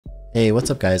Hey,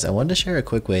 what's up guys? I wanted to share a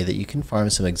quick way that you can farm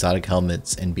some exotic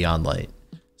helmets in Beyond Light.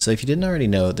 So if you didn't already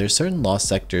know, there's certain lost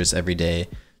sectors every day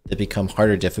that become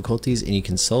harder difficulties and you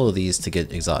can solo these to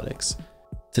get exotics.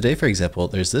 Today for example,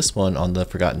 there's this one on the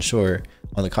Forgotten Shore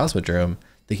on the Cosmodrome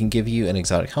that can give you an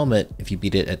exotic helmet if you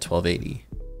beat it at 1280.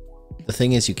 The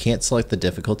thing is you can't select the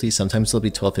difficulty, sometimes it'll be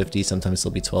 1250, sometimes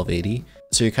it'll be 1280,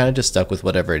 so you're kind of just stuck with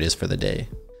whatever it is for the day.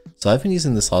 So I've been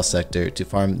using this lost sector to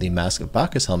farm the Mask of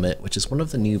Bacchus helmet, which is one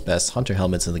of the new best hunter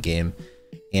helmets in the game,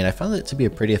 and I found it to be a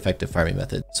pretty effective farming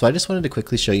method. So I just wanted to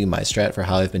quickly show you my strat for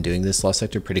how I've been doing this lost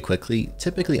sector pretty quickly,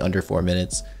 typically under 4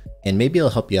 minutes, and maybe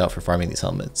it'll help you out for farming these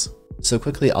helmets. So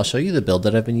quickly, I'll show you the build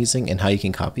that I've been using and how you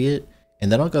can copy it,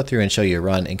 and then I'll go through and show you a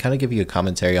run and kind of give you a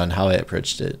commentary on how I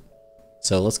approached it.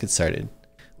 So let's get started.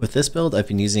 With this build, I've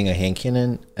been using a hand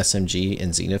cannon, SMG,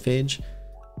 and xenophage.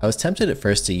 I was tempted at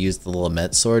first to use the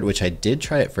Lament sword, which I did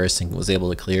try at first and was able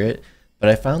to clear it, but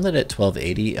I found that at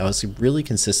 1280 I was really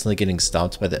consistently getting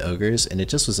stomped by the ogres and it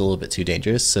just was a little bit too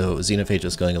dangerous, so xenophage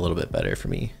was going a little bit better for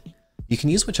me. You can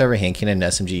use whichever hand cannon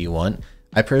and SMG you want.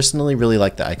 I personally really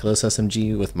like the Icolos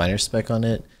SMG with minor spec on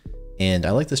it, and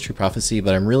I like this True Prophecy,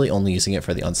 but I'm really only using it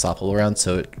for the unstoppable round,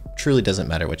 so it truly doesn't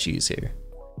matter what you use here.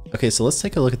 Okay, so let's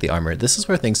take a look at the armor. This is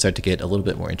where things start to get a little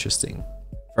bit more interesting.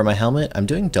 For my helmet, I'm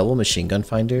doing double machine gun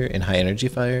finder and high energy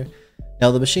fire.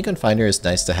 Now the machine gun finder is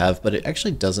nice to have, but it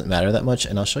actually doesn't matter that much,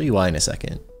 and I'll show you why in a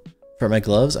second. For my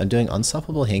gloves, I'm doing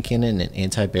unstoppable hand cannon and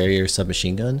anti-barrier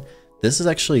submachine gun. This is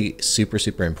actually super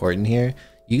important here.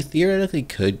 You theoretically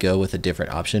could go with a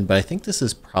different option, but I think this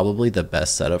is probably the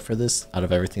best setup for this out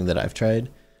of everything that I've tried.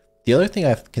 The other thing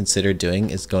I've considered doing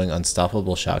is going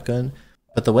unstoppable shotgun,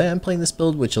 but the way I'm playing this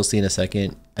build, which you'll see in a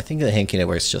second, I think the hand cannon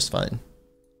works just fine.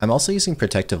 I'm also using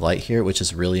protective light here, which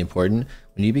is really important.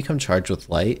 When you become charged with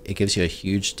light, it gives you a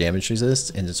huge damage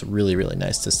resist, and it's really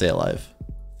nice to stay alive.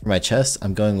 For my chest,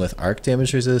 I'm going with arc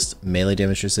damage resist, melee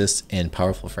damage resist, and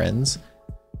powerful friends.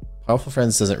 Powerful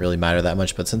friends doesn't really matter that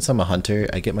much, but since I'm a hunter,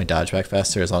 I get my dodge back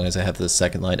faster as long as I have the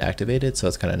second line activated, so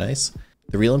it's kind of nice.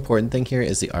 The real important thing here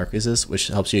is the arc resist, which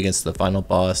helps you against the final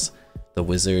boss, the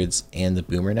wizards, and the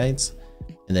boomer knights,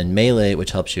 and then melee,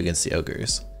 which helps you against the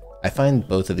ogres. I find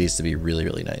both of these to be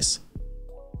really nice.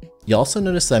 You'll also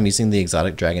notice that I'm using the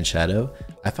exotic Dragon Shadow.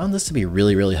 I found this to be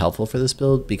really helpful for this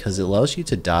build because it allows you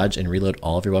to dodge and reload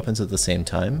all of your weapons at the same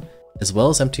time, as well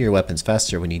as empty your weapons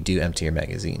faster when you do empty your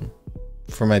magazine.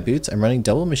 For my boots, I'm running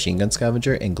double Machine Gun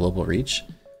Scavenger and Global Reach.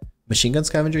 Machine Gun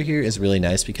Scavenger here is really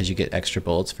nice because you get extra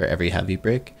bullets for every heavy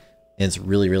brick, and it's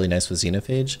really nice with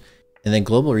Xenophage. And then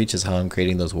Global Reach is how I'm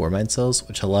creating those Warmind cells,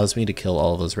 which allows me to kill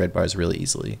all of those red bars really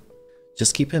easily.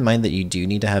 Just keep in mind that you do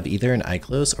need to have either an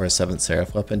Icolos or a 7th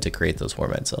Seraph weapon to create those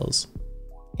Warmind cells.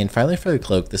 And finally for the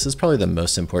cloak, this is probably the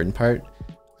most important part.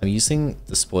 I'm using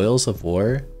the Spoils of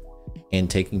War and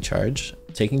Taking Charge.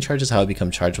 Taking Charge is how I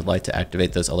become Charged with Light to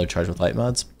activate those other Charged with Light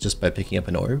mods, just by picking up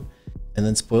an orb. And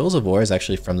then Spoils of War is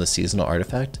actually from the seasonal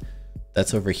artifact.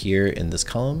 That's over here in this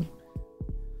column.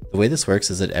 The way this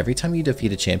works is that every time you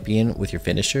defeat a champion with your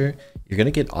finisher, you're going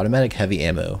to get automatic heavy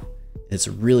ammo. It's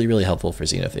really helpful for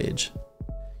Xenophage.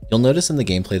 You'll notice in the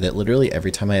gameplay that literally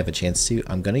every time I have a chance to,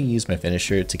 I'm going to use my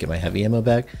finisher to get my heavy ammo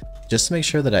back, just to make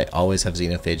sure that I always have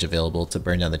Xenophage available to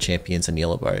burn down the champions and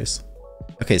yellow bars.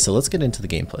 Okay, so let's get into the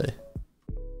gameplay.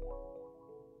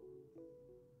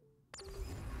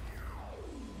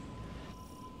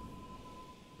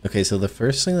 Okay, so the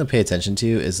first thing to pay attention to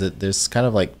is that there's kind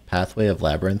of like pathway of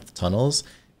labyrinth tunnels.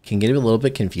 Can get a little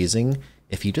bit confusing.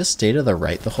 If you just stay to the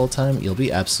right the whole time, you'll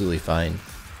be absolutely fine.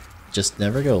 Just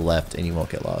never go left and you won't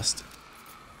get lost.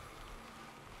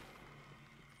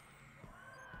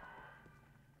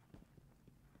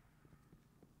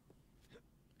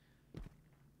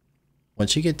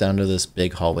 Once you get down to this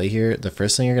big hallway here, the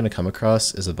first thing you're going to come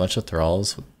across is a bunch of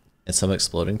thralls and some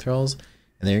exploding thralls,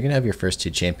 and then you're going to have your first 2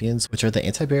 champions, which are the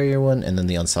anti-barrier one and then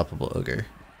the unstoppable ogre.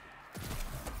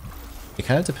 It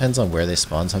kind of depends on where they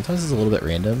spawn, sometimes it's a little bit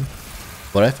random.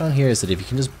 What I found here is that if you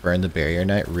can just burn the barrier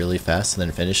knight really fast and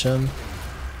then finish him,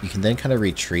 you can then kind of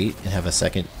retreat and have a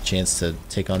second chance to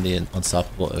take on the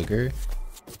unstoppable ogre.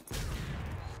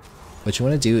 What you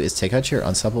want to do is take out your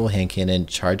unstoppable hand cannon,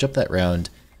 charge up that round,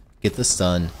 get the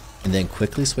stun, and then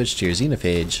quickly switch to your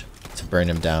Xenophage to burn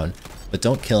him down. But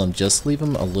don't kill him, just leave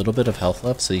him a little bit of health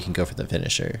left so you can go for the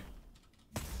finisher.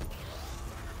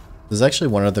 This is actually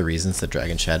one of the reasons that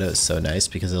Dragon Shadow is so nice,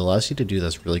 because it allows you to do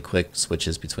those really quick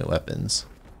switches between weapons.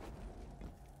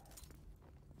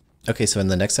 Okay, so in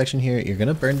the next section here, you're going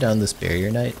to burn down this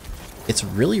barrier knight. It's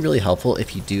really helpful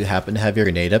if you do happen to have your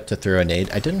grenade up to throw a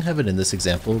nade. I didn't have it in this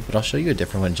example, but I'll show you a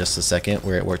different one in just a second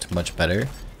where it worked much better.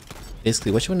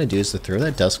 Basically, what you want to do is to throw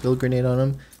that Duskfield grenade on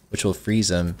him, which will freeze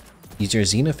him, use your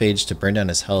Xenophage to burn down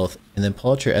his health, and then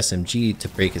pull out your SMG to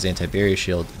break his anti-barrier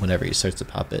shield whenever he starts to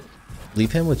pop it.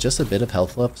 Leave him with just a bit of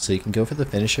health left so you can go for the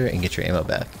finisher and get your ammo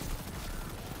back.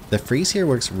 The freeze here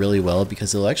works really well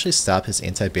because it'll actually stop his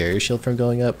anti-barrier shield from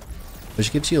going up,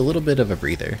 which gives you a little bit of a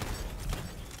breather.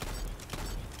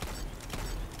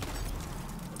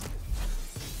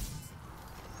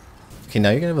 Okay, now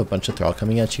you're gonna have a bunch of Thrall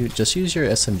coming at you. Just use your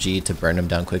SMG to burn them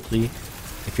down quickly.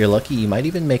 If you're lucky, you might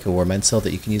even make a Warmind cell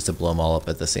that you can use to blow them all up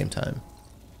at the same time.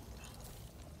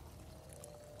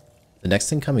 The next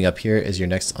thing coming up here is your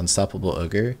next Unstoppable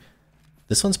Ogre.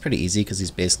 This one's pretty easy because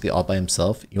he's basically all by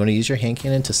himself. You want to use your hand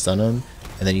cannon to stun him,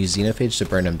 and then use Xenophage to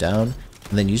burn him down.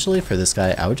 And then usually for this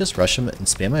guy, I would just rush him and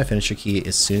spam my finisher key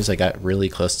as soon as I got really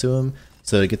close to him,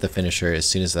 so I get the finisher as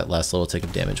soon as that last little tick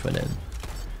of damage went in.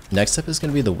 Next up is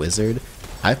going to be the Wizard.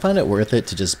 I found it worth it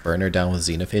to just burn her down with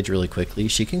Xenophage really quickly.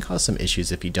 She can cause some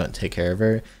issues if you don't take care of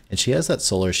her, and she has that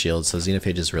solar shield, so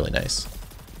Xenophage is really nice.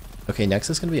 Okay, next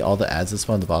is going to be all the ads that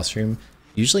spawn in the boss room.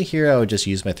 Usually here I would just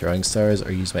use my throwing stars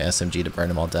or use my SMG to burn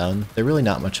them all down. They're really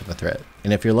not much of a threat.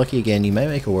 And if you're lucky again, you might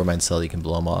make a Warmind cell that you can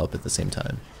blow them all up at the same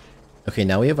time. Okay,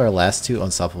 now we have our last two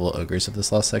unstoppable ogres of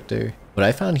this lost sector. What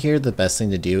I found here the best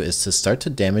thing to do is to start to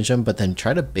damage them, but then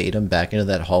try to bait them back into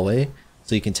that hallway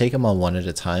so you can take them on one at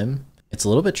a time. It's a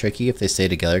little bit tricky if they stay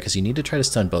together because you need to try to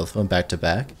stun both of them back to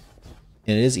back.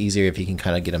 And it is easier if you can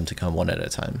kind of get them to come one at a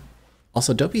time.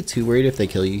 Also, don't be too worried if they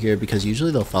kill you here because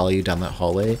usually they'll follow you down that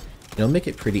hallway. It'll make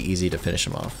it pretty easy to finish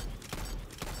them off.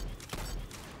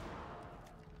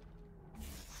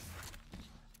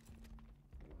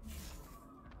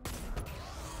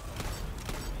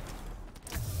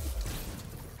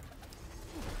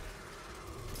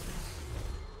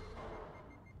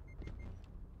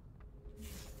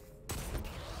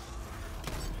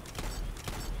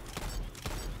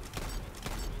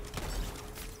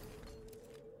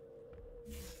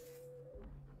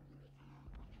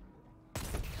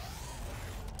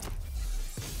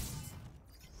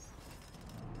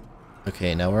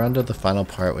 Okay, now we're on to the final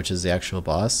part, which is the actual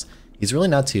boss. He's really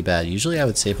not too bad. Usually I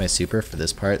would save my super for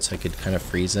this part so I could kind of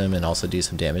freeze him and also do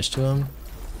some damage to him.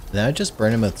 Then I'd just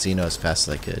burn him with Xeno as fast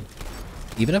as I could.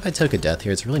 Even if I took a death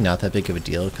here, it's really not that big of a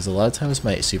deal because a lot of times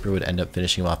my super would end up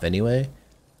finishing him off anyway.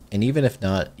 And even if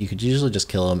not, you could usually just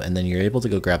kill him and then you're able to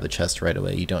go grab the chest right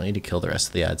away. You don't need to kill the rest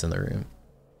of the ads in the room.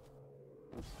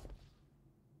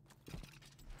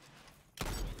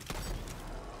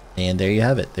 And there you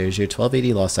have it. There's your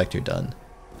 1280 Lost Sector done.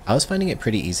 I was finding it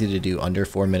pretty easy to do under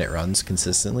 4-minute runs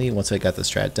consistently once I got the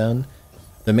strat down.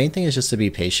 The main thing is just to be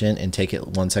patient and take it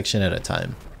one section at a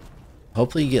time.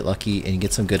 Hopefully you get lucky and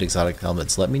get some good exotic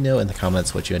helmets. Let me know in the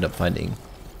comments what you end up finding.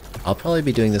 I'll probably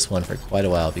be doing this one for quite a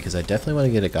while because I definitely want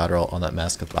to get a god roll on that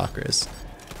Mask of Bakris.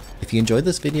 If you enjoyed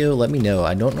this video, let me know.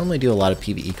 I don't normally do a lot of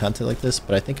PvE content like this,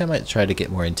 but I think I might try to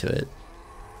get more into it.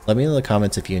 Let me know in the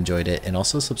comments if you enjoyed it, and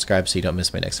also subscribe so you don't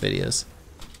miss my next videos.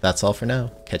 That's all for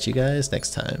now. Catch you guys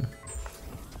next time.